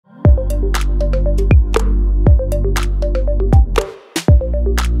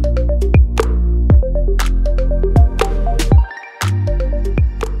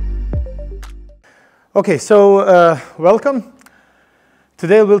Okay, so welcome.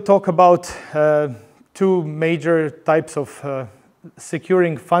 Today we'll talk about two major types of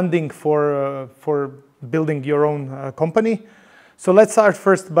securing funding for building your own company. So let's start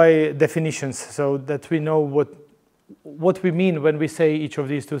first by definitions so that we know what we mean when we say each of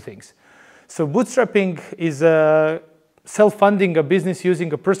these two things. So bootstrapping is self-funding a business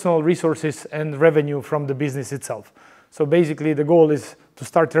using personal resources and revenue from the business itself. So basically the goal is to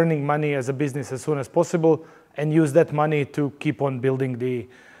start earning money as a business as soon as possible and use that money to keep on building the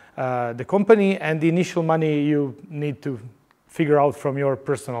company, and the initial money you need to figure out from your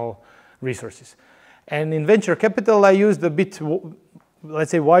personal resources. And in venture capital I used a bit,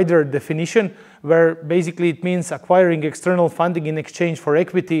 let's say, wider definition, where basically it means acquiring external funding in exchange for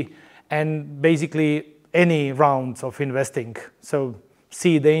equity and basically any rounds of investing. So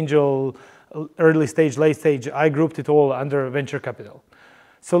seed, angel, early stage, late stage, I grouped it all under venture capital.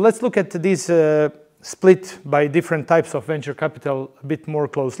 So let's look at this split by different types of venture capital a bit more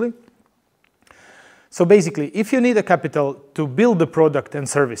closely. So basically, if you need a capital to build the product and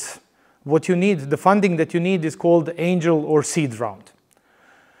service, what you need, the funding that you need, is called angel or seed round.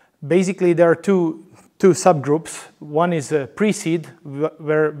 Basically, there are two subgroups. One is pre-seed,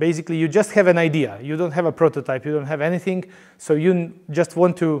 where basically you just have an idea. You don't have a prototype, you don't have anything. So you just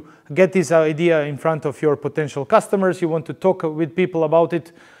want to get this idea in front of your potential customers. You want to talk with people about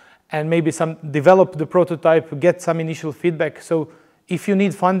it and maybe develop the prototype, get some initial feedback. So if you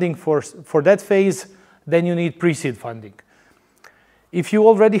need funding for that phase, then you need pre-seed funding. If you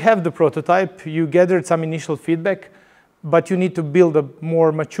already have the prototype, you gathered some initial feedback, but you need to build a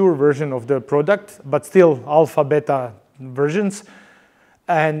more mature version of the product, but still alpha, beta versions.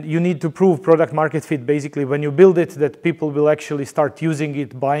 And you need to prove product market fit, basically, when you build it, that people will actually start using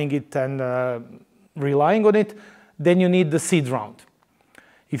it, buying it, and relying on it. Then you need the seed round.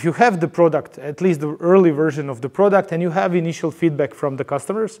 If you have the product, at least the early version of the product, and you have initial feedback from the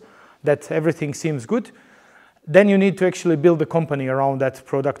customers that everything seems good, then you need to actually build a company around that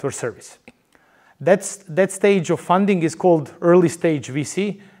product or service. That stage of funding is called early stage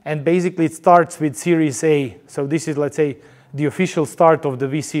VC, and basically it starts with Series A. So this is, let's say, the official start of the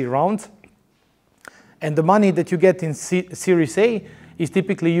VC round. And the money that you get in Series A is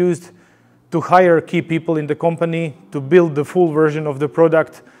typically used to hire key people in the company, to build the full version of the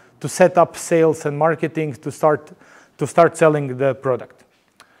product, to set up sales and marketing, to start selling the product.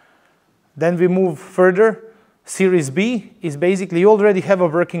 Then we move further. Series B is basically you already have a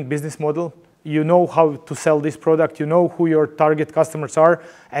working business model. You know how to sell this product, you know who your target customers are,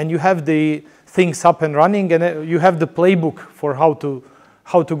 and you have the things up and running, and you have the playbook for how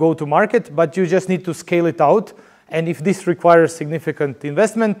to go to market, but you just need to scale it out. And if this requires significant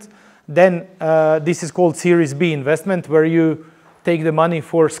investment, then this is called Series B investment, where you take the money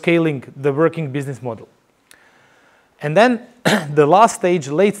for scaling the working business model. And then the last stage,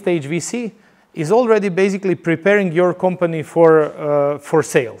 late stage VC, is already basically preparing your company for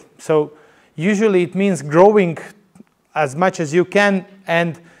sale. So usually it means growing as much as you can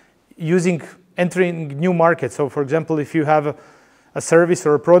and entering new markets. So for example, if you have a service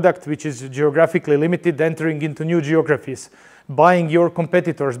or a product which is geographically limited, entering into new geographies, buying your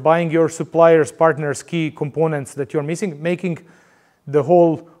competitors, buying your suppliers, partners, key components that you're missing, making the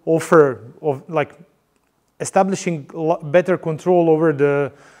whole offer of establishing better control over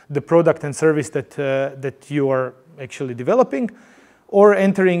the product and service that you are actually developing, or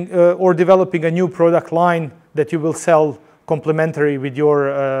entering or developing a new product line that you will sell complementary with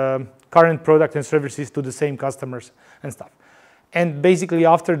your current product and services to the same customers and stuff. And basically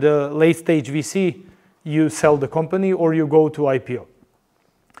after the late stage VC, you sell the company or you go to IPO.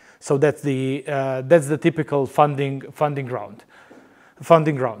 So that's the typical funding round.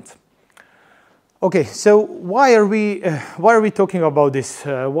 Okay, so why are we talking about this?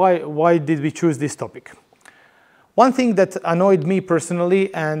 Why did we choose this topic? One thing that annoyed me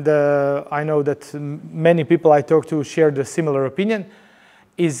personally, and I know that many people I talk to share the similar opinion,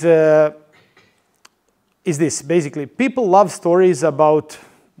 is this. Basically, people love stories about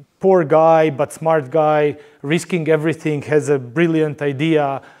poor guy but smart guy, risking everything, has a brilliant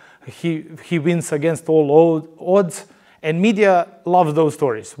idea, he wins against all odds, and media loves those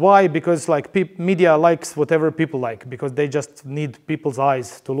stories. Why? Because media likes whatever people like, because they just need people's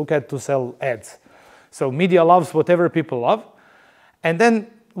eyes to look at to sell ads. So media loves whatever people love. And then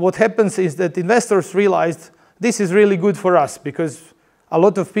what happens is that investors realized this is really good for us, because a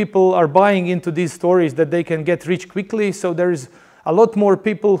lot of people are buying into these stories that they can get rich quickly. So there's a lot more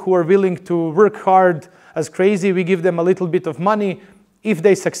people who are willing to work hard as crazy. We give them a little bit of money. If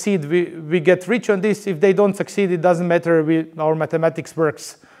they succeed, we get rich on this. If they don't succeed, it doesn't matter. Our mathematics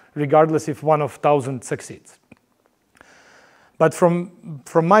works regardless if 1 of 1,000 succeeds. But from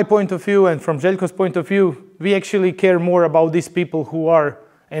my point of view and from Željko's point of view, we actually care more about these people who are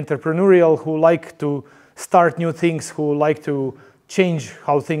entrepreneurial, who like to start new things, who like to change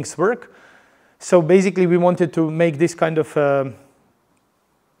how things work. So basically, we wanted to make this kind of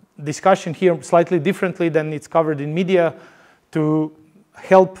discussion here slightly differently than it's covered in media, to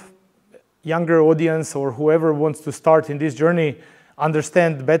help younger audience or whoever wants to start in this journey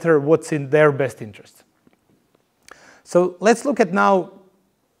understand better what's in their best interest. So let's look at now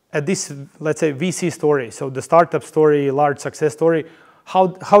at this, let's say, VC story. So the startup story, large success story.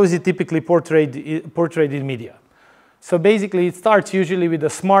 How is it typically portrayed in media? So basically, it starts usually with a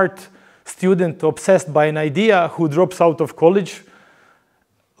smart student obsessed by an idea who drops out of college,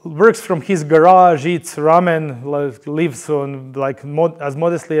 works from his garage, eats ramen, lives on as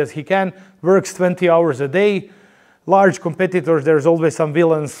modestly as he can, works 20 hours a day. Large competitors, there's always some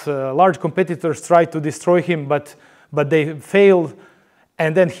villains. Large competitors try to destroy him, but they fail.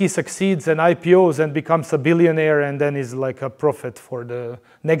 And then he succeeds and IPOs and becomes a billionaire and then is like a prophet for the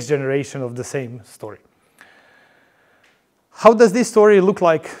next generation of the same story. How does this story look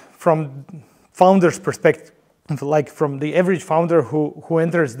like from founder's perspective, like from the average founder who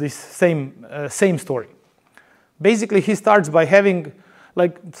enters this same story? Basically, he starts by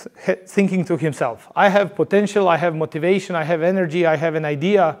thinking to himself, I have potential, I have motivation, I have energy, I have an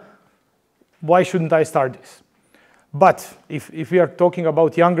idea. Why shouldn't I start this? But if we are talking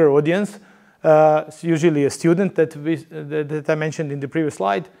about younger audience, it's usually a student that I mentioned in the previous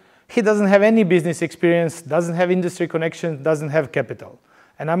slide, he doesn't have any business experience, doesn't have industry connections, doesn't have capital.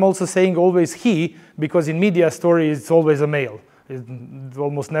 And I'm also saying always he, because in media stories, it's always a male. It's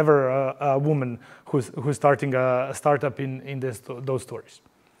almost never a woman who's starting a startup in those stories.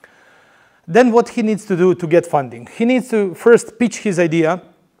 Then what he needs to do to get funding? He needs to first pitch his idea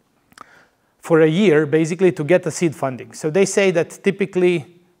for a year, basically, to get the seed funding. So they say that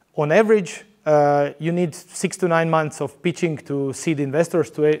typically, on average, you need 6 to 9 months of pitching to seed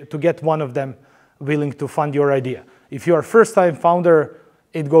investors to get one of them willing to fund your idea. If you are a first-time founder,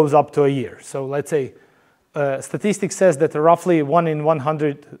 it goes up to a year. So let's say statistics says that roughly 1 in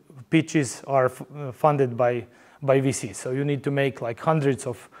 100 pitches are funded by VCs. So you need to make like hundreds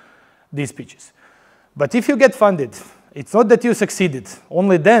of these pitches. But if you get funded, it's not that you succeeded.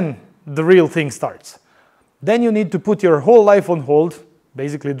 Only then the real thing starts. Then you need to put your whole life on hold,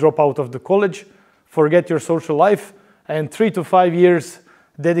 basically drop out of the college, forget your social life, and 3 to 5 years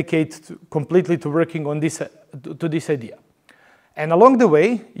dedicate completely to working on this idea. And along the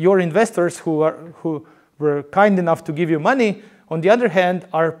way, your investors who were kind enough to give you money, on the other hand,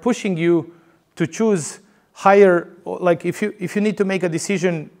 are pushing you to choose higher, like if you need to make a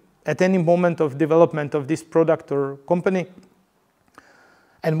decision at any moment of development of this product or company,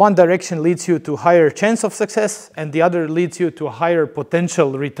 and one direction leads you to higher chance of success, and the other leads you to a higher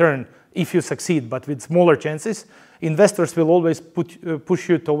potential return if you succeed, but with smaller chances, investors will always push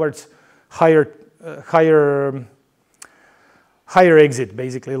you towards higher exit,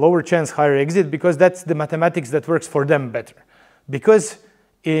 basically, lower chance, higher exit, because that's the mathematics that works for them better. Because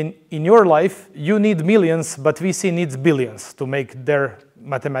in your life, you need millions, but VC needs billions to make their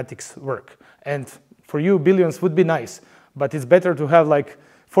mathematics work. And for you, billions would be nice, but it's better to have like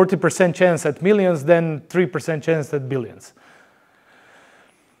 40% chance at millions than 3% chance at billions.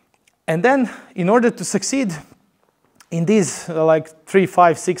 And then, in order to succeed in these like 3,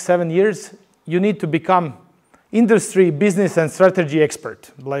 5, 6, 7 years, you need to become industry, business, and strategy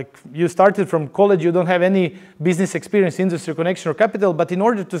expert. Like you started from college, you don't have any business experience, industry connection, or capital, but in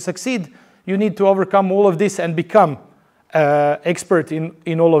order to succeed, you need to overcome all of this and become expert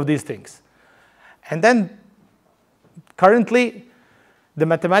in all of these things. And then, currently, the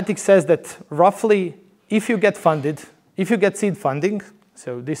mathematics says that roughly, if you get funded, if you get seed funding,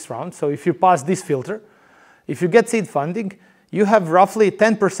 so this round, so if you pass this filter, if you get seed funding, you have roughly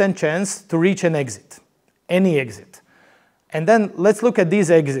 10% chance to reach an exit, any exit. And then let's look at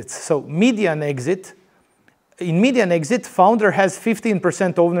these exits. So median exit, in median exit, founder has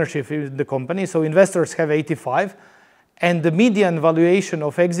 15% ownership in the company, so investors have 85, and the median valuation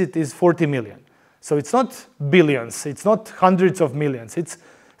of exit is 40 million. So it's not billions, it's not hundreds of millions, it's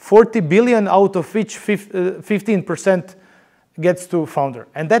 40 billion out of which 15% gets to founder.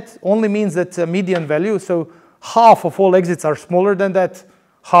 And that only means that median value, so half of all exits are smaller than that,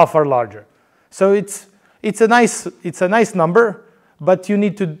 half are larger. So it's a nice number, but you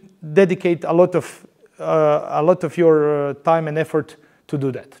need to dedicate a lot of your time and effort to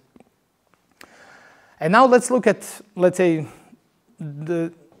do that. And now let's look at, let's say,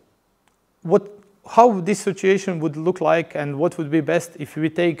 how this situation would look like and what would be best if we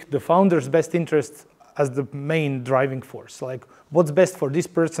take the founder's best interest as the main driving force, like what's best for this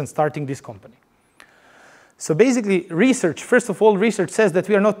person starting this company. So basically research, first of all, research says that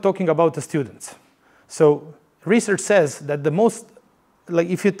we are not talking about the students. So research says that the most, like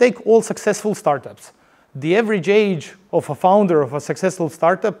if you take all successful startups, the average age of a founder of a successful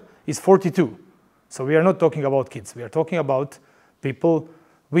startup is 42. So we are not talking about kids, we are talking about people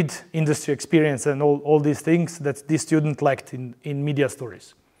with industry experience and all these things that this student lacked in media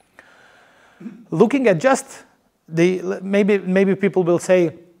stories. Looking at just maybe people will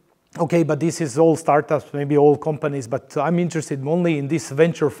say, okay, but this is all startups, maybe all companies, but I'm interested only in these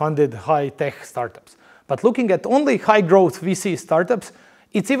venture-funded high-tech startups. But looking at only high-growth VC startups,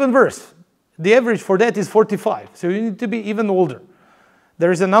 it's even worse. The average for that is 45, so you need to be even older.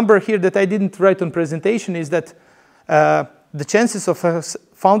 There is a number here that I didn't write on presentation, is that the chances of a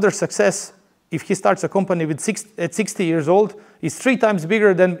founder's success if he starts a company at 60 years old is 3 times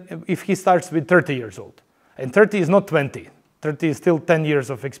bigger than if he starts with 30 years old. And 30 is not 20. 30 is still 10 years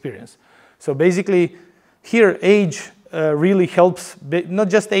of experience. So basically, here age really helps, not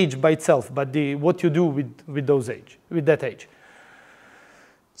just age by itself, but what you do with that age.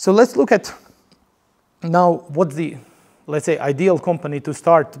 So let's look at now what's the, let's say, ideal company to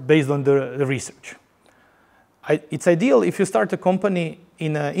start based on the research. It's ideal if you start a company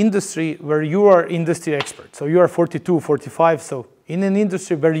in an industry where you are industry expert. So you are 42, 45, so in an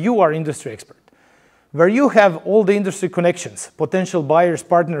industry where you are industry expert, where you have all the industry connections, potential buyers,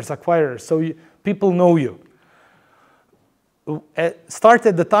 partners, acquirers, so people know you. Start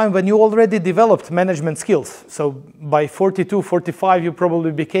at the time when you already developed management skills. So by 42, 45, you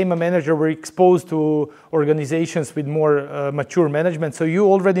probably became a manager, were exposed to organizations with more mature management, so you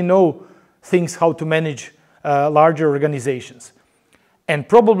already know things how to manage larger organizations. And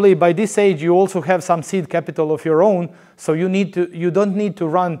probably by this age, you also have some seed capital of your own, so you don't need to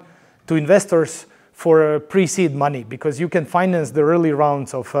run to investors for pre-seed money, because you can finance the early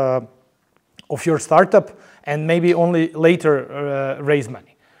rounds of your startup and maybe only later raise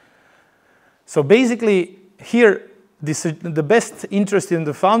money. So basically here, the best interest in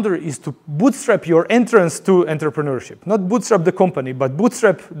the founder is to bootstrap your entrance to entrepreneurship. Not bootstrap the company, but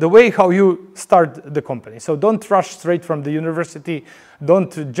bootstrap the way how you start the company. So don't rush straight from the university.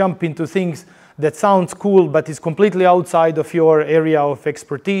 Don't jump into things that sounds cool, but is completely outside of your area of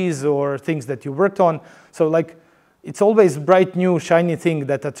expertise or things that you worked on. So like, it's always bright, new, shiny thing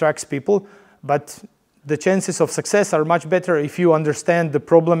that attracts people, but the chances of success are much better if you understand the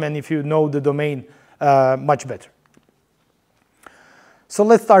problem and if you know the domain much better. So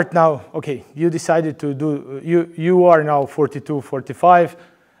let's start now. Okay, you decided to do, you are now 42, 45,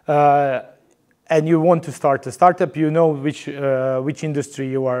 and you want to start a startup. You know which industry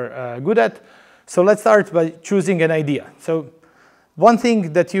you are good at. So let's start by choosing an idea. So one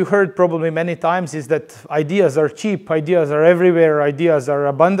thing that you heard probably many times is that ideas are cheap, ideas are everywhere, ideas are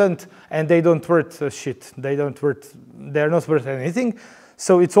abundant, and they don't worth shit. They're not worth anything.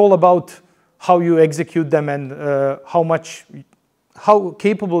 So it's all about how you execute them and how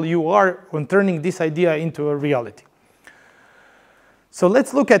capable you are on turning this idea into a reality. So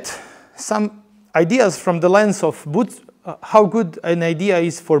let's look at some ideas from the lens of how good an idea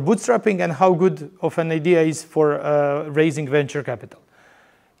is for bootstrapping and how good of an idea is for raising venture capital.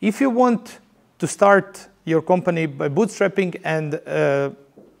 If you want to start your company by bootstrapping and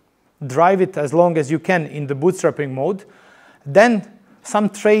drive it as long as you can in the bootstrapping mode, then some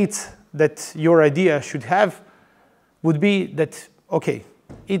traits that your idea should have would be that, okay,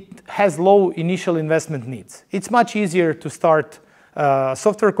 it has low initial investment needs. It's much easier to start a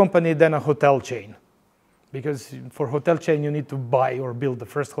software company than a hotel chain. Because for hotel chain, you need to buy or build the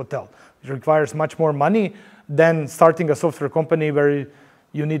first hotel. It requires much more money than starting a software company where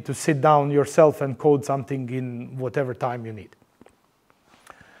you need to sit down yourself and code something in whatever time you need.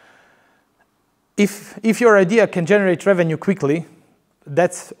 If your idea can generate revenue quickly,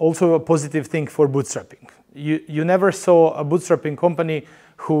 that's also a positive thing for bootstrapping. You never saw a bootstrapping company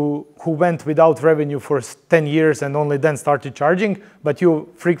who went without revenue for 10 years and only then started charging, but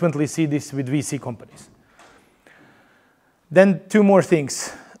you frequently see this with VC companies. Then 2 more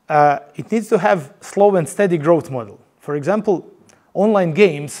things. It needs to have slow and steady growth model. For example, online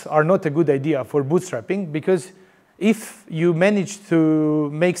games are not a good idea for bootstrapping, because if you manage to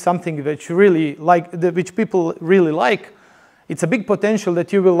make something that you really like, which people really like, it's a big potential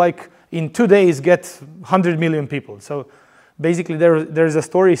that you will, like, in 2 days get 100 million people. So basically there's a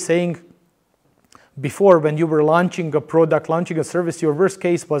story saying before, when you were launching a product, launching a service, your worst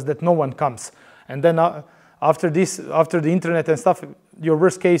case was that no one comes. And then after the internet and stuff, your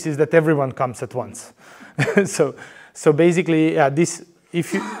worst case is that everyone comes at once. so basically, yeah,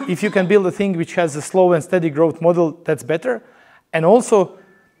 if you can build a thing which has a slow and steady growth model, that's better. And also,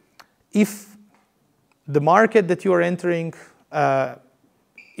 if the market that you are entering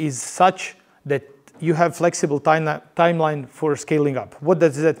is such that you have flexible timeline for scaling up. What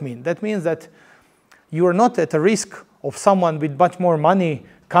does that mean? That means that you are not at a risk of someone with much more money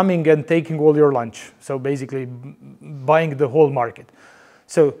coming and taking all your lunch. So basically buying the whole market.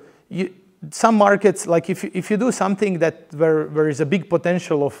 So some markets, like if you do something where is a big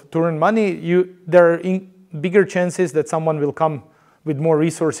potential to earn money, there are bigger chances that someone will come with more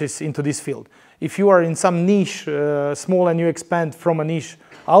resources into this field. If you are in some niche, small, and you expand from a niche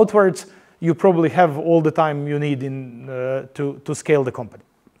outwards, you probably have all the time you need to scale the company.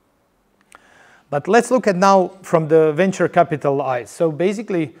 But let's look at now from the venture capital eyes. So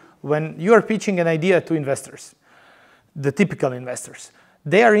basically, when you are pitching an idea to investors, the typical investors,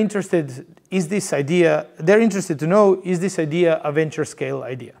 they are interested, they're interested to know, is this idea a venture scale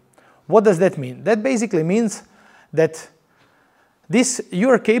idea? What does that mean? That basically means that you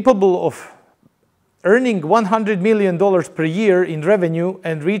are capable of earning $100 million per year in revenue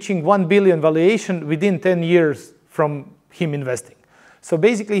and reaching 1 billion valuation within 10 years from him investing. So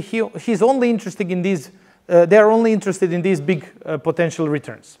basically, he's only interested in these, they are only interested in these big potential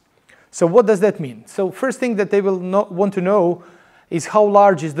returns. So what does that mean? So first thing that they will want to know is how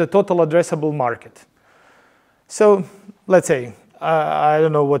large is the total addressable market. So let's say, I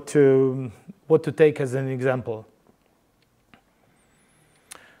don't know what to take as an example.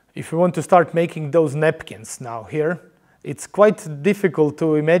 If you want to start making those napkins now here, it's quite difficult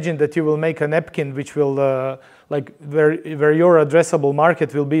to imagine that you will make a napkin which will, where your addressable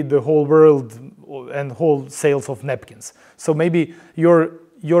market will be the whole world and whole sales of napkins. So maybe your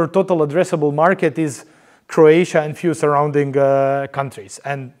total addressable market is Croatia and few surrounding countries.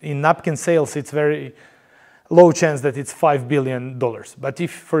 And in napkin sales, it's very low chance that it's $5 billion. But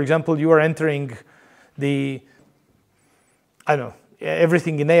if, for example, you are entering the, I don't know,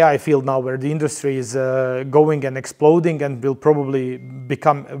 everything in AI field now where the industry is going and exploding and will probably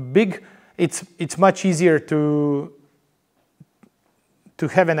become big, it's much easier to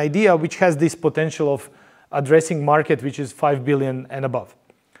have an idea which has this potential of addressing market which is 5 billion and above.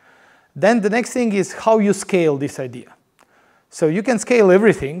 Then the next thing is how you scale this idea. So you can scale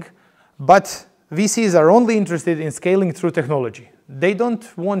everything, but VCs are only interested in scaling through technology. They don't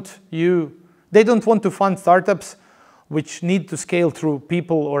want to fund startups which need to scale through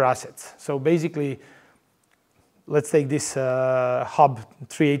people or assets. So basically, let's take this Hub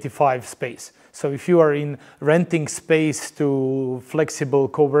 385 space. So if you are in renting space to flexible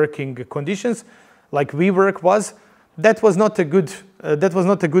co-working conditions, like WeWork was, that was not a good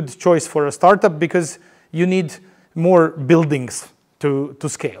choice for a startup because you need more buildings to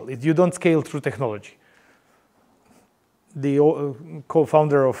scale. You don't scale through technology. The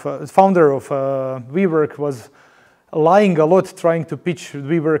founder of WeWork was lying a lot, trying to pitch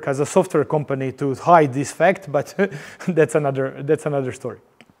WeWork as a software company to hide this fact, but that's another story.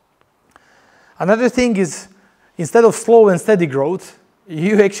 Another thing is, instead of slow and steady growth,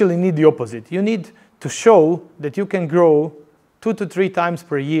 you actually need the opposite. You need to show that you can grow 2 to 3 times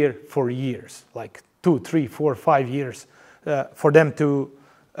per year for years, like 2, 3, 4, 5 years for them to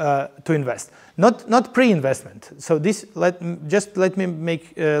invest. Not pre-investment. So this, let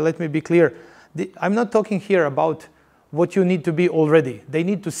me be clear. I'm not talking here about what you need to be already. They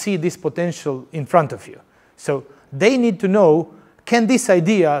need to see this potential in front of you. So they need to know, can this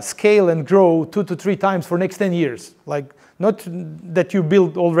idea scale and grow 2 to 3 times for next 10 years? Like, not that you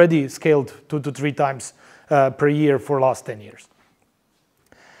build already scaled 2 to 3 times per year for last 10 years.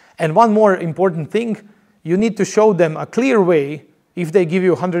 And one more important thing, you need to show them a clear way, if they give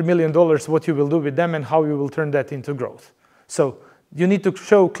you $100 million, what you will do with them and how you will turn that into growth. So you need to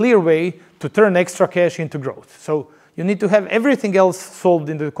show a clear way to turn extra cash into growth. So you need to have everything else solved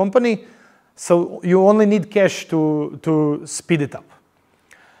in the company, so you only need cash to speed it up.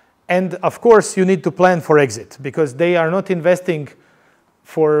 And of course, you need to plan for exit, because they are not investing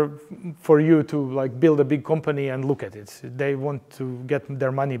for you to build a big company and look at it. They want to get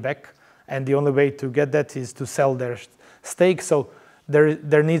their money back, and the only way to get that is to sell their stake, so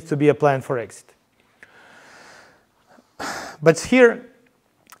there needs to be a plan for exit. But here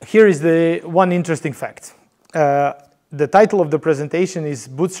is the one interesting fact. The title of the presentation is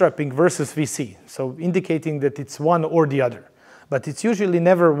Bootstrapping versus VC, so indicating that it's one or the other. But it's usually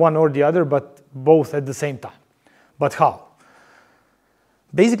never one or the other, but both at the same time. But how?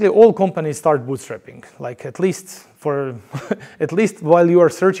 Basically, all companies start bootstrapping. Like at least for, at least while you are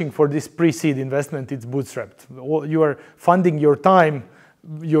searching for this pre-seed investment, it's bootstrapped. You are funding your time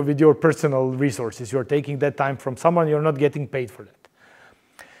with your personal resources. You're taking that time from someone. You're not getting paid for that.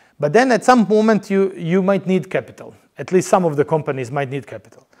 But then at some moment, you might need capital. At least some of the companies might need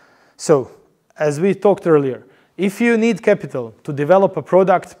capital. So as we talked earlier, if you need capital to develop a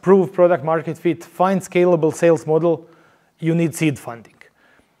product, prove product market fit, find scalable sales model, you need seed funding.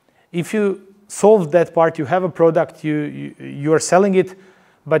 If you solve that part, you have a product, you are selling it,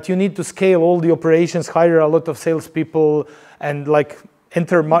 but you need to scale all the operations, hire a lot of salespeople, and like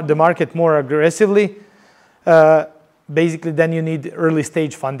enter the market more aggressively, basically then you need early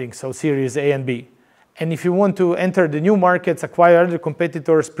stage funding, so Series A and B. And if you want to enter the new markets, acquire other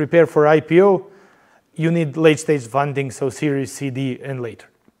competitors, prepare for IPO, you need late stage funding, so Series C, D, and later.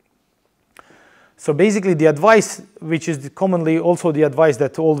 So basically the advice, which is commonly also the advice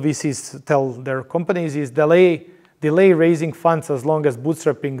that all VCs tell their companies, is delay raising funds as long as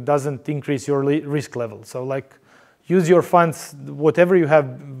bootstrapping doesn't increase your risk level. So like use your funds, whatever you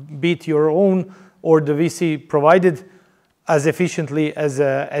have, be it your own or the VC provided, as efficiently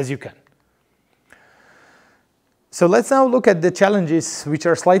as you can. So let's now look at the challenges which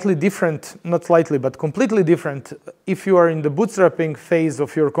are slightly different, not slightly, but completely different if you are in the bootstrapping phase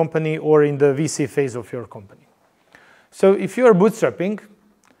of your company or in the VC phase of your company. So if you are bootstrapping,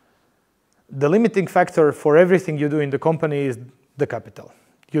 the limiting factor for everything you do in the company is the capital.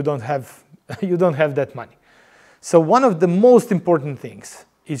 You don't have that money. So one of the most important things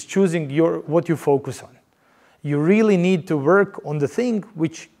is choosing what you focus on. You really need to work on the thing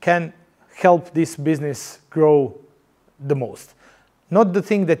which can help this business grow the most. Not the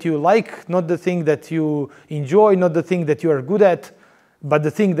thing that you like, not the thing that you enjoy, not the thing that you are good at, but the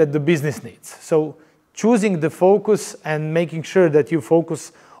thing that the business needs. So choosing the focus and making sure that you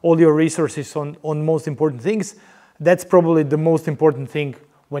focus all your resources on most important things, that's probably the most important thing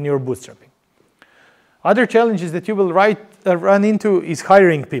when you're bootstrapping. Other challenges that you will run into is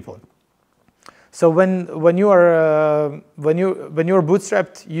hiring people. So when you're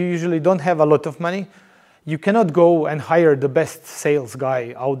bootstrapped, you usually don't have a lot of money. You cannot go and hire the best sales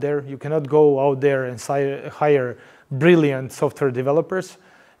guy out there. You cannot go out there and hire brilliant software developers.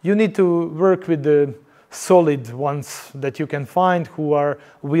 You need to work with the solid ones that you can find who are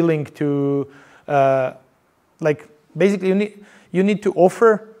willing to, like basically you need to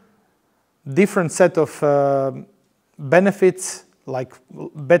offer different set of benefits, like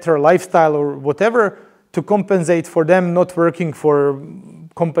better lifestyle or whatever, to compensate for them not working for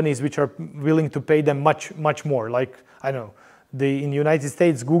companies which are willing to pay them much more. Like, I don't know, in the United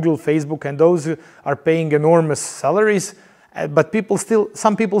States, Google, Facebook, and those are paying enormous salaries, but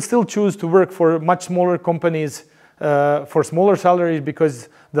some people still choose to work for much smaller companies for smaller salaries because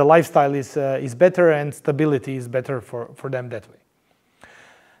the lifestyle is better and stability is better for them that way.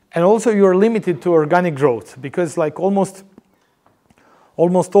 And also you're limited to organic growth because like almost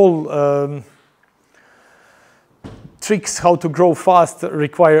all tricks how to grow fast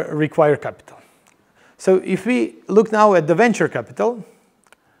require capital. So if we look now at the venture capital,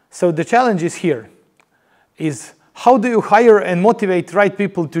 so the challenge is here is how do you hire and motivate right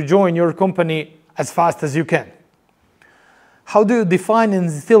people to join your company as fast as you can? How do you define and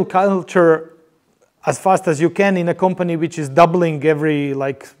instill culture as fast as you can in a company which is doubling every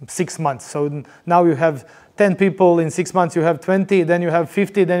like 6 months? So now you have 10 people, in 6 months you have 20, then you have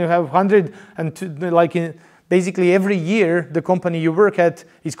 50, then you have 100, and basically every year the company you work at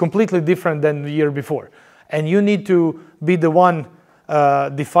is completely different than the year before. And you need to be the one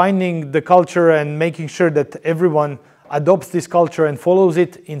defining the culture and making sure that everyone adopts this culture and follows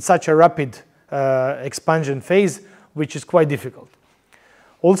it in such a rapid expansion phase, which is quite difficult.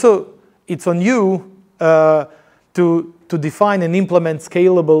 Also, it's on you to define and implement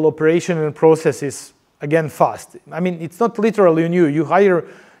scalable operation and processes, again, fast. I mean, it's not literally on you.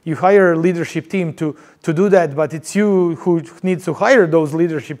 You hire a leadership team to do that, but it's you who needs to hire those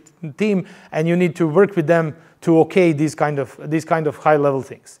leadership team, and you need to work with them to okay these kind of high-level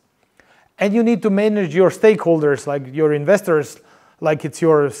things. And you need to manage your stakeholders, like your investors, like it's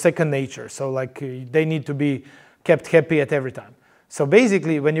your second nature. So like they need to be kept happy at every time. So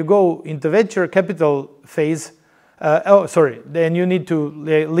basically, when you go into venture capital phase, then you need to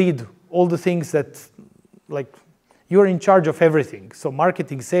lead all the things that, like, you're in charge of everything. So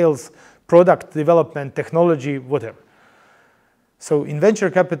marketing, sales, product development, technology, whatever. So in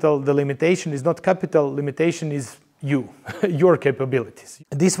venture capital, the limitation is not capital, limitation is you, your capabilities.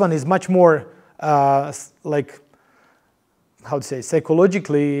 This one is much more like how to say,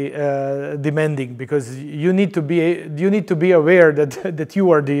 psychologically demanding, because you need to be aware that that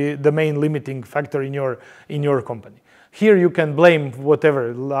you are the main limiting factor in your company. Here you can blame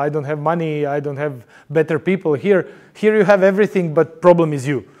whatever. I don't have money. I don't have better people. Here you have everything, but problem is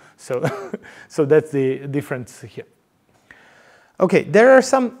you. So so that's the difference here. Okay, there are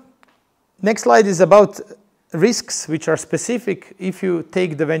some. Next slide is about risks which are specific if you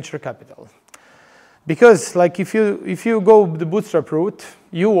take the venture capital. Because like if you go the bootstrap route,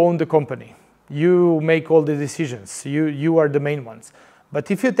 you own the company. You make all the decisions. You are the main ones. But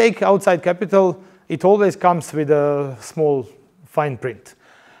if you take outside capital, it always comes with a small fine print.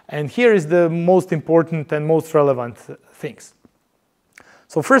 And here is the most important and most relevant things.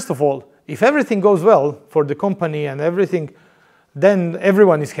 So first of all, if everything goes well for the company and everything, then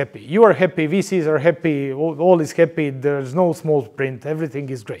everyone is happy. You are happy, VCs are happy, all is happy, there's no small print, everything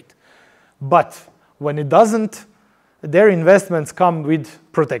is great. But when it doesn't, their investments come with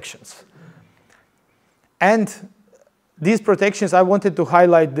protections. And these protections, I wanted to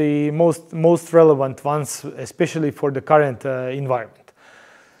highlight the most relevant ones, especially for the current environment.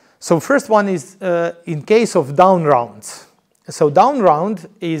 So first one is in case of down rounds. So down round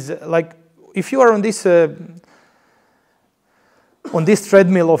is like if you are on this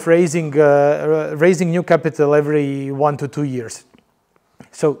treadmill of raising new capital every 1 to 2 years.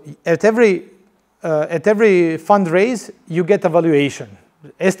 So at every fundraise, you get a valuation.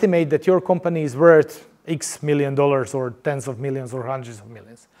 Estimate that your company is worth X million dollars or tens of millions or hundreds of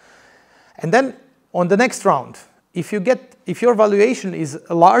millions. And then on the next round, if your valuation is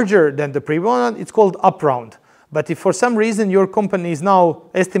larger than the previous one, it's called up round. But if for some reason your company is now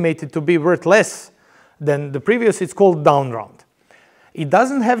estimated to be worth less than the previous, it's called down round. It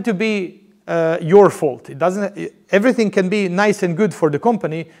doesn't have to be your fault. Everything can be nice and good for the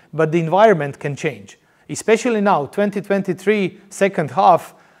company, but the environment can change. Especially now, 2023, second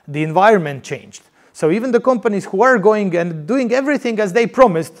half, the environment changed. So even the companies who are going and doing everything as they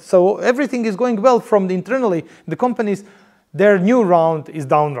promised, so everything is going well from internally, the companies, their new round is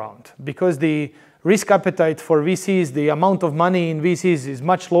down round because the risk appetite for VCs, the amount of money in VCs is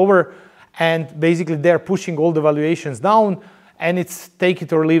much lower, and basically they're pushing all the valuations down, and it's take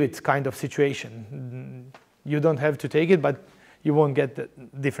it or leave it kind of situation. You don't have to take it, but you won't get the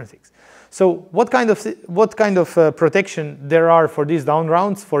different things. So what kind of protection there are for these down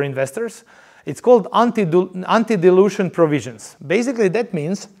rounds for investors? It's called anti-dilution provisions. Basically, that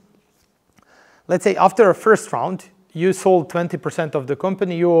means, let's say after a first round, you sold 20% of the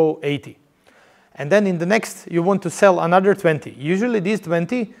company, you owe 80. And then in the next, you want to sell another 20. Usually these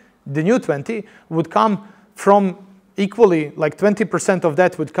 20, the new 20, would come from equally, like 20% of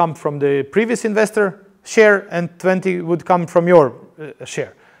that would come from the previous investor share and 20 would come from your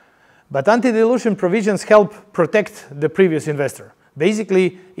share. But anti-dilution provisions help protect the previous investor.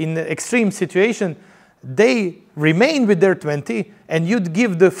 Basically, in the extreme situation, they remain with their 20 and you'd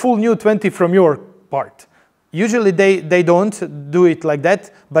give the full new 20 from your part. Usually they don't do it like that,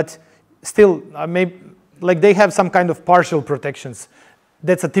 but still, like they have some kind of partial protections.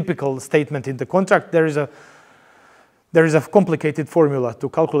 That's a typical statement in the contract. There is a complicated formula to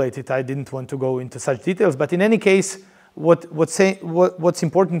calculate it. I didn't want to go into such details, but in any case, what's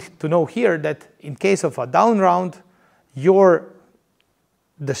important to know here that in case of a down round,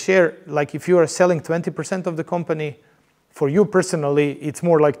 the share, like if you are selling 20% of the company, for you personally, it's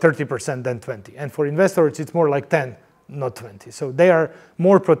more like 30% than 20. And for investors, it's more like 10, not 20. So they are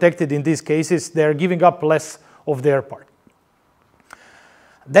more protected in these cases. They're giving up less of their part.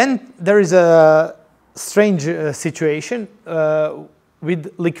 Then there is a strange situation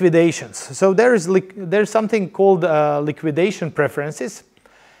with liquidations. So there's something called liquidation preferences.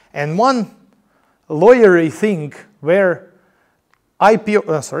 And one lawyery thing where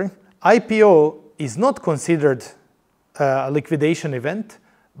IPO is not considered a liquidation event,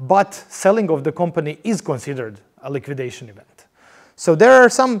 but selling of the company is considered a liquidation event. So there are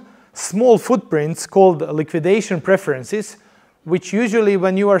some small footprints called liquidation preferences, which usually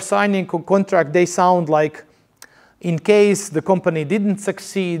when you are signing a contract, they sound like in case the company didn't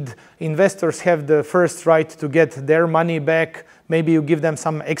succeed, investors have the first right to get their money back. Maybe you give them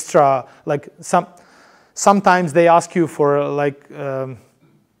some extra, like sometimes they ask you for like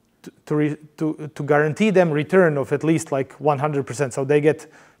to guarantee them return of at least like 100%. So they get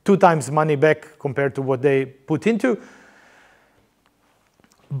 2 times money back compared to what they put into.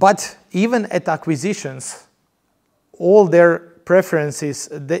 But even at acquisitions, all their preferences,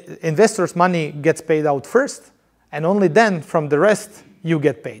 the investors' money gets paid out first, and only then from the rest you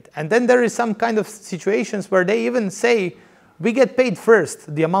get paid. And then there is some kind of situations where they even say, we get paid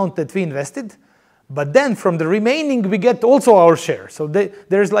first the amount that we invested, But then from the remaining, we get also our share. So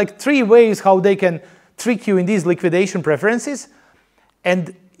there's like 3 ways how they can trick you in these liquidation preferences.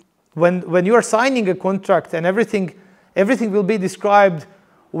 And when you are signing a contract and everything will be described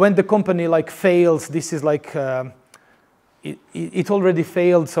when the company like fails. This is like, it already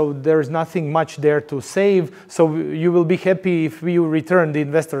failed, so there's nothing much there to save. So you will be happy if you return the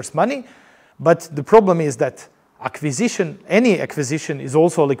investors' money. But the problem is that any acquisition is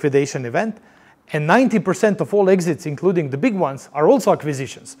also a liquidation event. And 90% of all exits, including the big ones, are also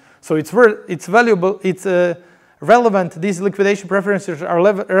acquisitions. So it's valuable, it's relevant. These liquidation preferences are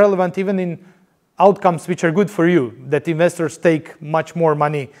relevant even in outcomes which are good for you, that investors take much more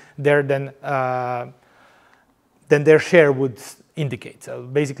money there than their share would indicate. So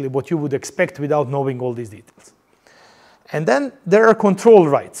basically what you would expect without knowing all these details. And then there are control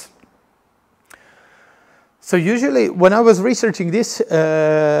rights. So usually when I was researching this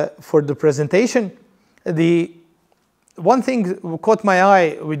for the presentation, the one thing caught my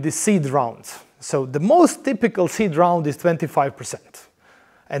eye with the seed rounds. So the most typical seed round is 25%.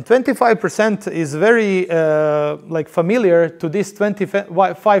 And 25% is very like familiar to this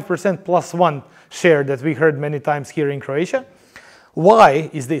 25% plus 1 share that we heard many times here in Croatia. Why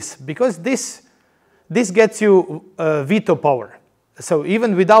is this? Because this gets you veto power. So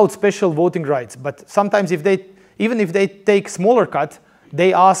even without special voting rights, but sometimes even if they take smaller cut,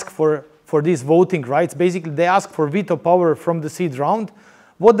 they ask for these voting rights. Basically, they ask for veto power from the seed round.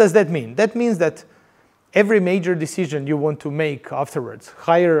 What does that mean? That means that every major decision you want to make afterwards,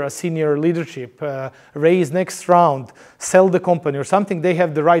 hire a senior leadership, raise next round, sell the company or something, they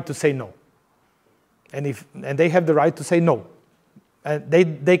have the right to say no. And they have the right to say no. And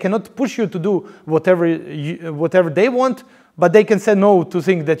they cannot push you to do whatever they want, but they can say no to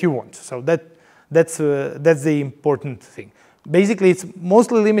things that you want. So that's the important thing. Basically, it's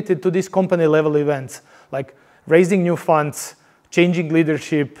mostly limited to these company level events, like raising new funds, changing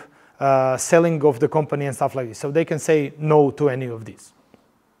leadership, selling of the company and stuff like this. So they can say no to any of these.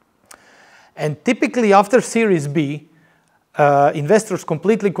 And typically after Series B, investors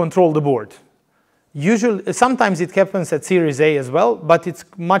completely control the board. Usually, sometimes it happens at Series A as well, but it's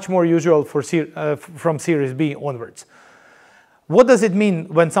much more usual from Series B onwards. What does it mean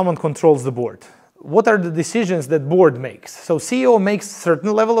when someone controls the board? What are the decisions that board makes? So CEO makes a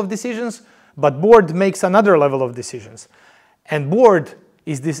certain level of decisions, but board makes another level of decisions. And board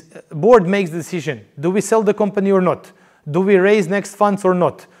makes the decision. Do we sell the company or not? Do we raise next funds or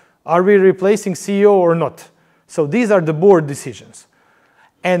not? Are we replacing CEO or not? So these are the board decisions.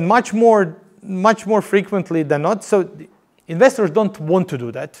 And much more frequently than not, so investors don't want to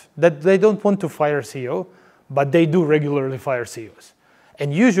do that they don't want to fire CEO, but they do regularly fire CEOs.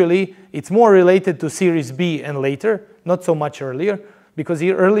 And usually it's more related to Series B and later, not so much earlier, because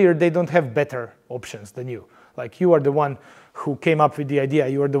earlier they don't have better options than you. Like you are the one who came up with the idea,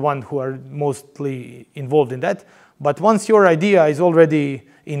 you are the one who are mostly involved in that. But once your idea is already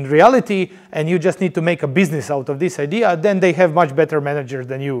in reality and you just need to make a business out of this idea, then they have much better managers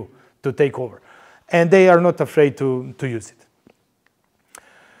than you to take over. And they are not afraid to use it.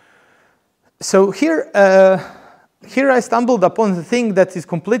 So here I stumbled upon the thing that is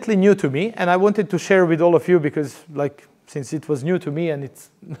completely new to me, and I wanted to share with all of you because, since it was new to me and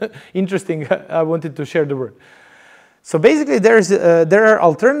it's interesting, I wanted to share the word. So basically, there are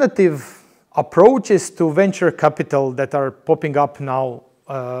alternative approaches to venture capital that are popping up now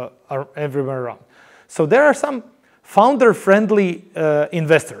everywhere around. So there are some founder-friendly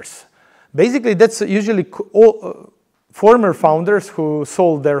investors. Basically, that's usually former founders who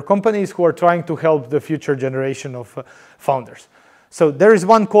sold their companies who are trying to help the future generation of founders. So there is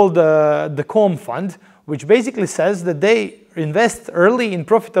one called the COM fund, which basically says that they invest early in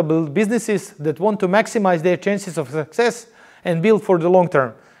profitable businesses that want to maximize their chances of success and build for the long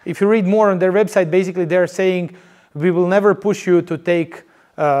term. If you read more on their website, basically they're saying, we will never push you to take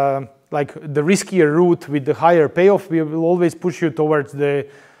the riskier route with the higher payoff. We will always push you towards the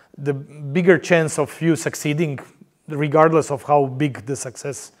bigger chance of you succeeding, regardless of how big the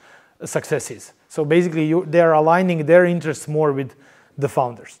success is. So basically, they are aligning their interests more with the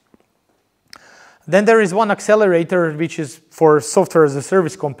founders. Then there is one accelerator, which is for software as a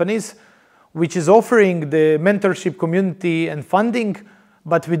service companies, which is offering the mentorship community and funding,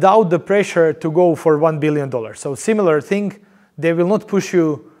 but without the pressure to go for $1 billion. So similar thing, they will not push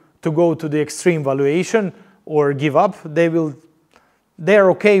you to go to the extreme valuation or give up.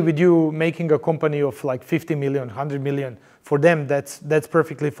 They're okay with you making a company of like 50 million, 100 million. For them, that's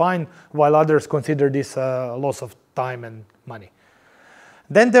perfectly fine, while others consider this a loss of time and money.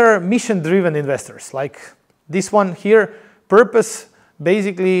 Then there are mission-driven investors, like this one here. Purpose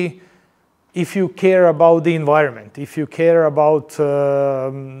basically if you care about the environment, if you care about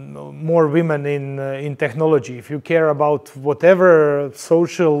more women in technology, if you care about whatever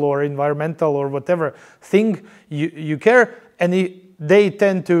social or environmental or whatever thing you care, and they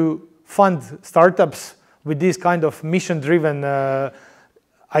tend to fund startups with these kind of mission-driven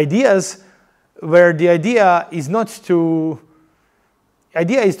ideas, where the idea is to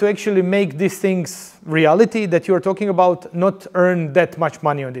actually make these things reality that you're talking about, not earn that much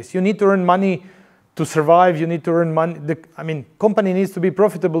money on this. You need to earn money to survive. You need to earn money. Company needs to be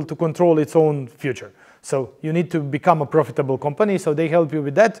profitable to control its own future. So you need to become a profitable company. So they help you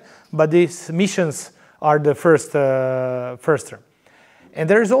with that. But these missions are the first term. And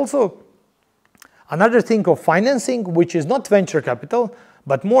there is also another thing of financing, which is not venture capital,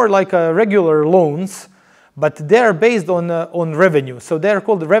 but more like regular loans. But they're based on revenue. So they're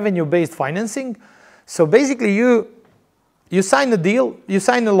called revenue-based financing. So basically you sign a deal, you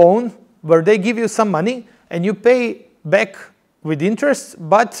sign a loan where they give you some money and you pay back with interest,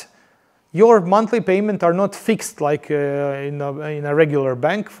 but your monthly payment are not fixed like in a regular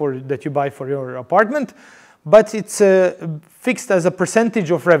bank that you buy for your apartment, but it's fixed as a percentage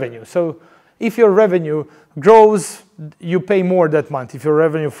of revenue. So if your revenue grows, you pay more that month. If your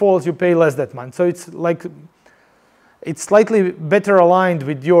revenue falls, you pay less that month. So it's slightly better aligned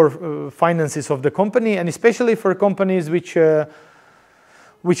with your finances of the company, and especially for companies which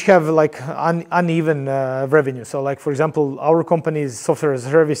have like uneven revenue. So like, for example, our company is software as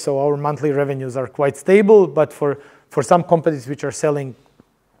a service, so our monthly revenues are quite stable, but for some companies which are selling,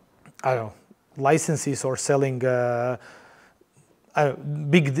 I don't know, licenses or selling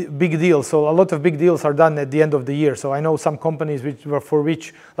big deals. So a lot of big deals are done at the end of the year. So I know some companies for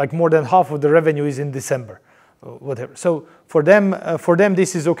which like more than half of the revenue is in December, or whatever. So for them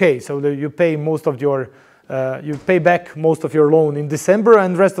this is okay. So you pay most of your you pay back most of your loan in December,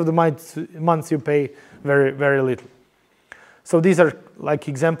 and the rest of the months you pay very, very little. So these are like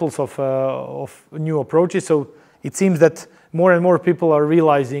examples of new approaches. So it seems that more and more people are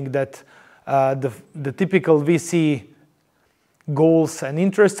realizing that the typical VC goals and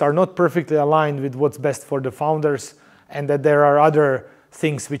interests are not perfectly aligned with what's best for the founders, and that there are other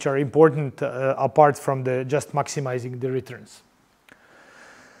things which are important apart from just maximizing the returns.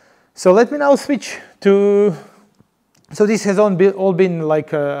 So let me now switch to, so this has all been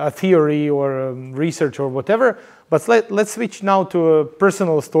like a theory or research or whatever, but let's switch now to a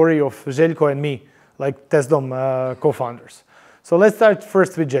personal story of Željko and me, like TestDome co-founders. So let's start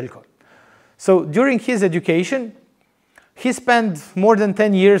first with Željko. So during his education, he spent more than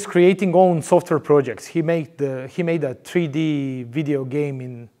 10 years creating own software projects. He made a 3D video game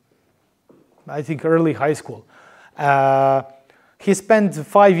in, I think, early high school. He spent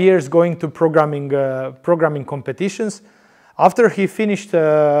 5 years going to programming competitions. After he finished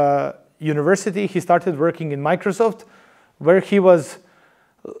university, he started working in Microsoft, where he was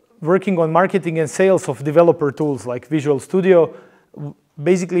working on marketing and sales of developer tools like Visual Studio.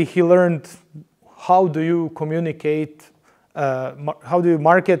 Basically, he learned how do you communicate, how do you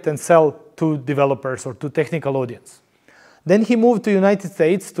market and sell to developers or to technical audience. Then he moved to United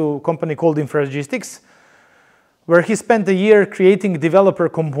States to a company called Infragistics, where he spent a year creating developer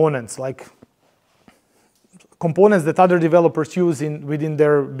components, like components that other developers use within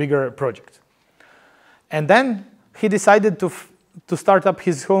their bigger project. And then he decided to start up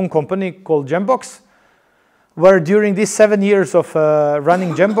his own company called Gembox, where during these 7 years of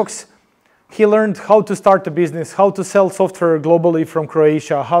running Gembox, he learned how to start a business, how to sell software globally from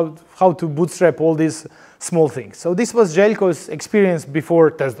Croatia, how to bootstrap all these small things. So this was Željko's experience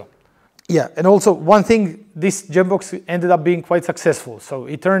before TestDome. Yeah, and also one thing, this Gembox ended up being quite successful. So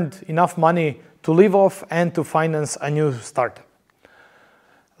it earned enough money to live off and to finance a new startup.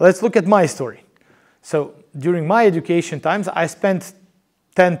 Let's look at my story. So during my education times, I spent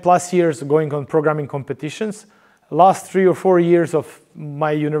 10 plus years going on programming competitions. Last 3 or 4 years of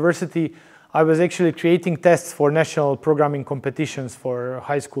my university, I was actually creating tests for national programming competitions for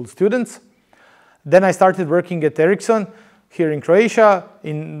high school students. Then I started working at Ericsson here in Croatia.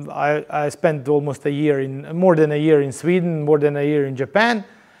 I spent almost more than a year in Sweden, more than a year in Japan.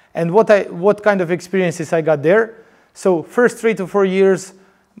 And what kind of experiences I got there? So first 3 to 4 years,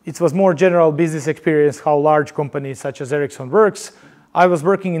 it was more general business experience, how large companies such as Ericsson works. I was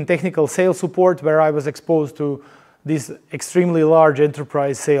working in technical sales support, where I was exposed to these extremely large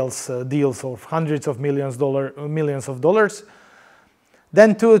enterprise sales deals of hundreds of millions of dollars.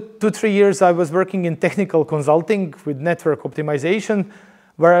 Then 2-3 years I was working in technical consulting with network optimization,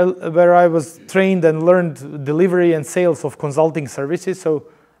 where I was trained and learned delivery and sales of consulting services. So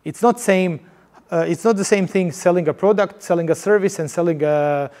it's not same it's not the same thing selling a product, selling a service, and selling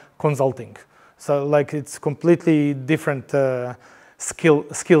consulting. So like it's completely different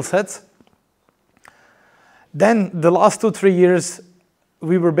skill sets. Then the last 2-3 years,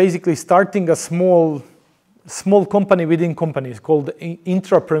 we were basically starting a small company within companies called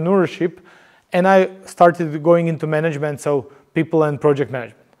entrepreneurship, and I started going into management, so people and project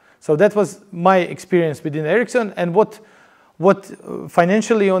management. So that was my experience within Ericsson, and what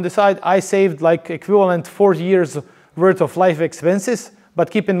financially on the side, I saved like equivalent 4 years worth of life expenses,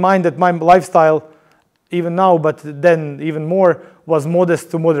 but keep in mind that my lifestyle, even now, but then even more, was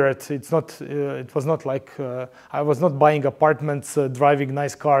modest to moderate. It was not like, I was not buying apartments, driving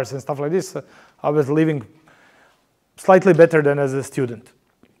nice cars and stuff like this. I was living slightly better than as a student.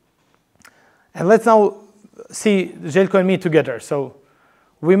 And let's now see Željko and me together. So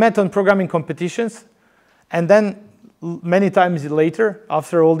we met on programming competitions, and then many times later,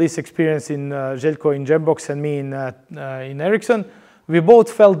 after all this experience in Željko in Jambox and me in Ericsson, we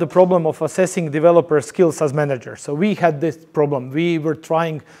both felt the problem of assessing developer skills as managers. So we had this problem. We were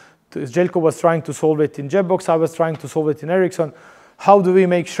trying to, Željko was trying to solve it in Jambox, I was trying to solve it in Ericsson. How do we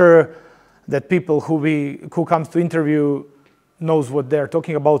make sure that people who comes to interview knows what they're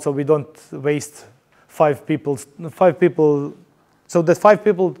talking about, so we don't waste 5 people, so that 5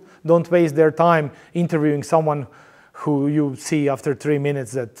 people don't waste their time interviewing someone who you see after 3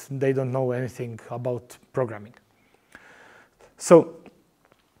 minutes that they don't know anything about programming. So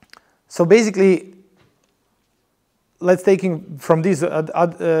basically, let's take from these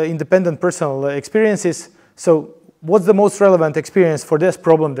independent personal experiences. So what's the most relevant experience for this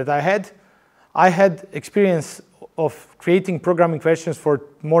problem that I had? I had experience of creating programming questions for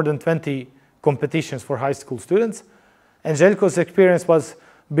more than 20 competitions for high school students. And Željko's experience was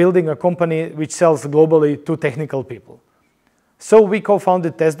building a company which sells globally to technical people. So we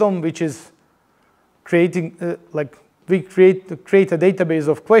co-founded TestDome, which is creating, we create a database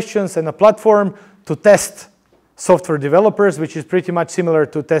of questions and a platform to test software developers, which is pretty much similar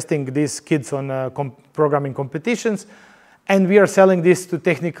to testing these kids on programming competitions. And we are selling this to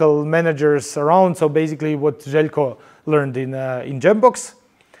technical managers around, so basically what Željko learned in Jambox.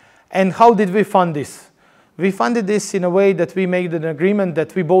 And how did we fund this? We funded this in a way that we made an agreement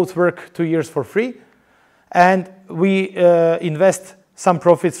that we both work 2 years for free, and we invest some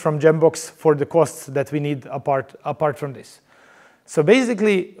profits from Jambox for the costs that we need apart from this. So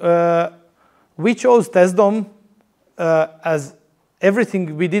basically, we chose TestDome as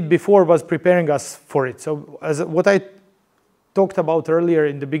everything we did before was preparing us for it. So as what I talked about earlier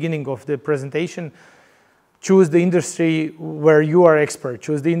in the beginning of the presentation, choose the industry where you are expert,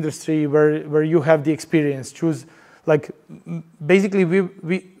 choose the industry where you have the experience, choose, like, basically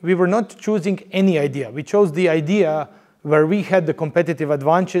we were not choosing any idea. We chose the idea where we had the competitive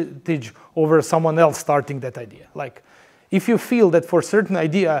advantage over someone else starting that idea. Like, if you feel that for a certain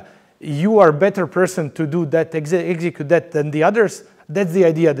idea, you are a better person to do that, execute that than the others, that's the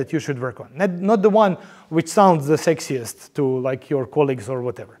idea that you should work on. Not the one which sounds the sexiest to like your colleagues or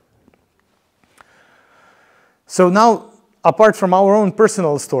whatever. So now, apart from our own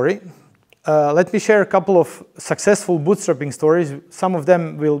personal story, let me share a couple of successful bootstrapping stories. Some of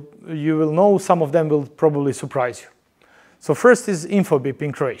them you will know, some of them will probably surprise you. So first is Infobip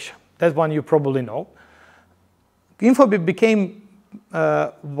in Croatia. That one you probably know. Infobip became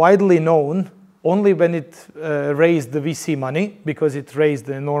widely known only when it raised the VC money, because it raised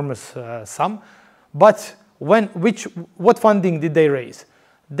an enormous sum. But what funding did they raise?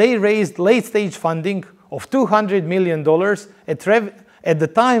 They raised late-stage funding of $200 million at the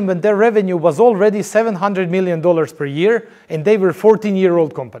time when their revenue was already $700 million per year, and they were a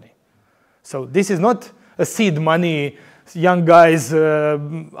 14-year-old company. So this is not a seed money, young guys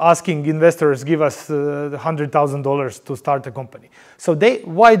asking investors, give us $100,000 to start a company. So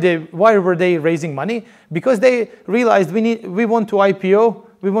why were they raising money? Because they realized we want to IPO,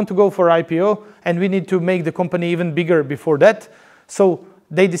 we want to go for IPO, and we need to make the company even bigger before that. So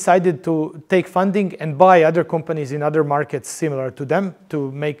they decided to take funding and buy other companies in other markets similar to them to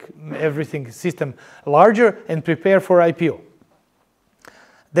make everything system larger and prepare for IPO.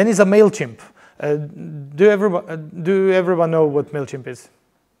 Then is a MailChimp. Do everyone know what MailChimp is?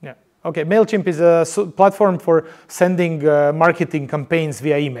 Yeah. Okay, MailChimp is a platform for sending marketing campaigns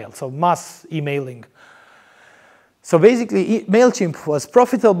via email, so mass emailing. So basically, MailChimp was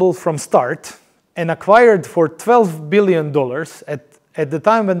profitable from start and acquired for $12 billion at the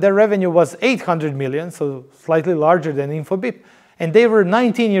time when their revenue was $800 million, so slightly larger than Infobip, and they were a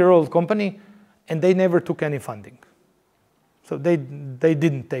 19-year-old company, and they never took any funding. So they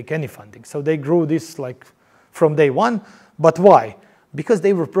didn't take any funding. So they grew this like from day one. But why? Because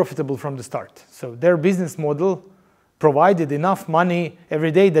they were profitable from the start. So their business model provided enough money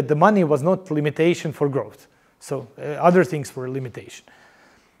every day that the money was not limitation for growth. So other things were limitation.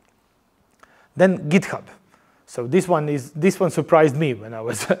 Then GitHub. So this one surprised me when I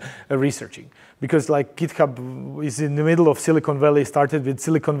was researching, because like GitHub is in the middle of Silicon Valley, started with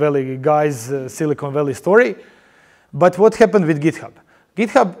Silicon Valley guys, Silicon Valley story. But what happened with GitHub?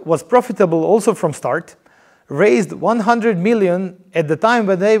 GitHub was profitable also from start, raised 100 million at the time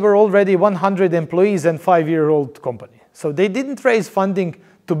when they were already 100 employees and 5-year-old company. So they didn't raise funding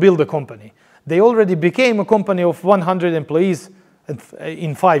to build a company. They already became a company of 100 employees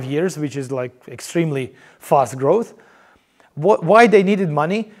in 5 years, which is like extremely fast growth. Why they needed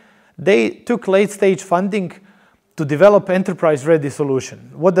money? They took late-stage funding to develop enterprise-ready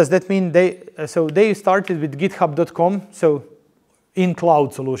solution. What does that mean? So they started with GitHub.com, so in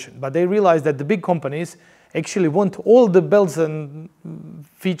cloud solution, but they realized that the big companies actually want all the bells and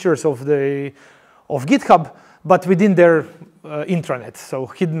features of GitHub, but within their intranet, so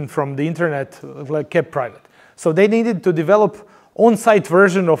hidden from the internet, like kept private. So they needed to develop on-site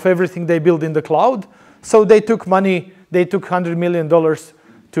version of everything they build in the cloud. So they took money, they took $100 million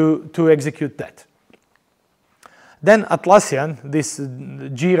to execute that. Then Atlassian, this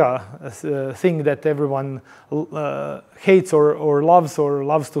Jira thing that everyone hates or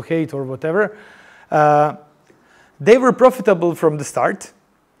loves to hate or whatever, they were profitable from the start.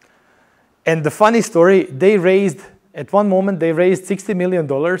 And the funny story, at one moment, they raised $60 million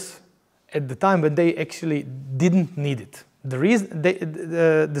at the time when they actually didn't need it.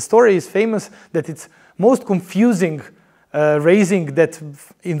 The story is famous that it's most confusing raising that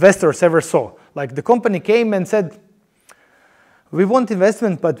investors ever saw. Like the company came and said, we want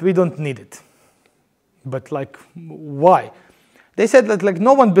investment, but we don't need it. But like, why? They said that like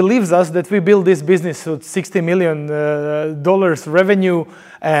no one believes us that we build this business with $60 million revenue,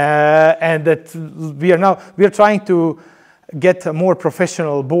 and that we are trying to get a more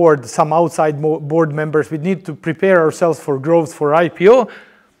professional board, some outside board members. We need to prepare ourselves for growth, for IPO.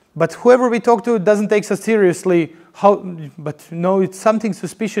 But whoever we talk to doesn't take us seriously. But no, it's something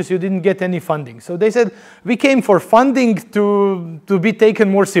suspicious. You didn't get any funding. So they said, we came for funding to be taken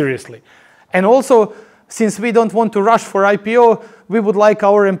more seriously. And also, since we don't want to rush for IPO, we would like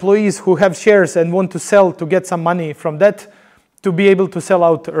our employees who have shares and want to sell to get some money from that to be able to sell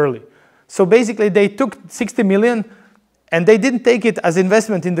out early. So basically, they took 60 million, and they didn't take it as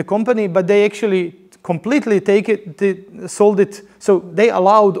investment in the company, but they actually completely sold it. So they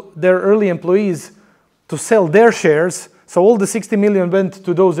allowed their early employees to sell their shares. So all the 60 million went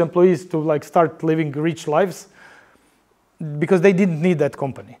to those employees to like start living rich lives, because they didn't need that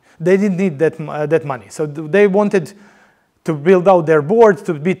company. They didn't need that money. So they wanted to build out their board,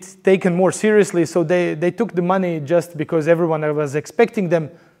 to be taken more seriously. So they took the money just because everyone was expecting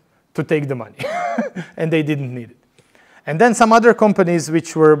them to take the money. And they didn't need it. And then some other companies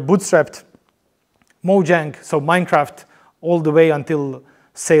which were bootstrapped, Mojang, so Minecraft, all the way until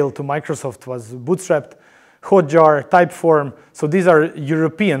sale to Microsoft was bootstrapped. Hotjar, Typeform, so these are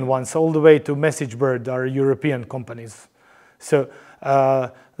European ones, all the way to MessageBird are European companies. So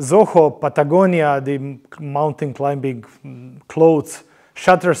Zoho, Patagonia, the mountain climbing clothes,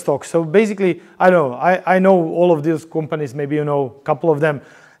 Shutterstock. So basically, I know all of these companies, maybe you know a couple of them.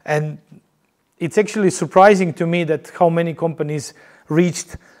 And it's actually surprising to me that how many companies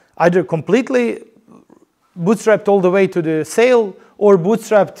reached either completely bootstrapped all the way to the sale, or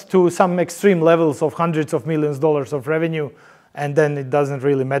bootstrapped to some extreme levels of hundreds of millions of dollars of revenue, and then it doesn't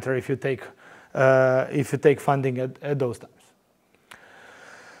really matter if you take funding at those times.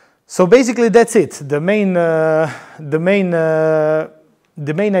 So basically, that's it. The main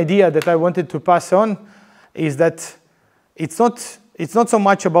idea that I wanted to pass on is that it's not so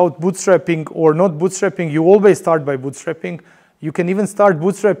much about bootstrapping or not bootstrapping. You always start by bootstrapping. You can even start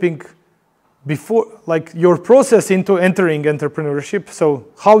bootstrapping before, like your process into entering entrepreneurship. So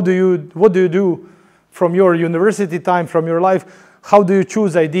what do you do from your university time, from your life? How do you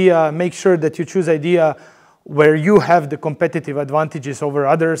choose idea? Make sure that you choose idea where you have the competitive advantages over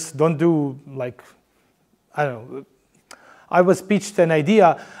others. Don't do like, I don't know, I was pitched an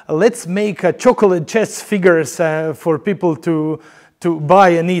idea, let's make a chocolate chess figures for people to buy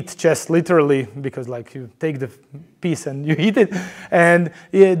and eat chess, literally, because like you take the piece and you eat it, and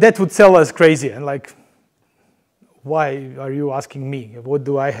that would sell us crazy. And like, why are you asking me? What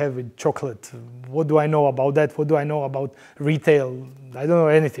do I have with chocolate? What do I know about that? What do I know about retail? I don't know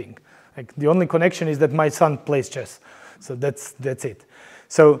anything. Like the only connection is that my son plays chess. So that's it.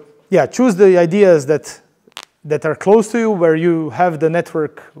 So yeah, choose the ideas that are close to you, where you have the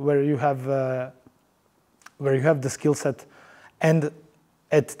network, where you have the skill set, And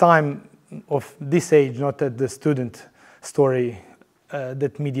at time of this age, not at the student story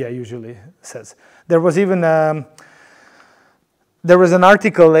that media usually says. There was even there was an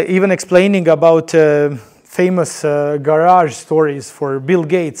article even explaining about famous garage stories for Bill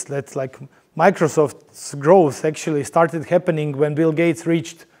Gates. That's like Microsoft's growth actually started happening when Bill Gates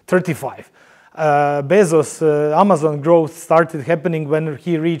reached 35. Bezos, Amazon growth started happening when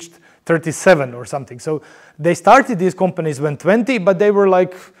he reached 37 or something. So they started these companies when 20, but they were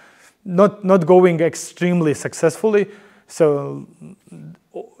like not going extremely successfully. So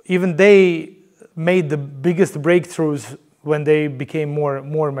even they made the biggest breakthroughs when they became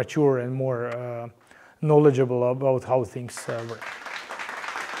more mature and more knowledgeable about how things work.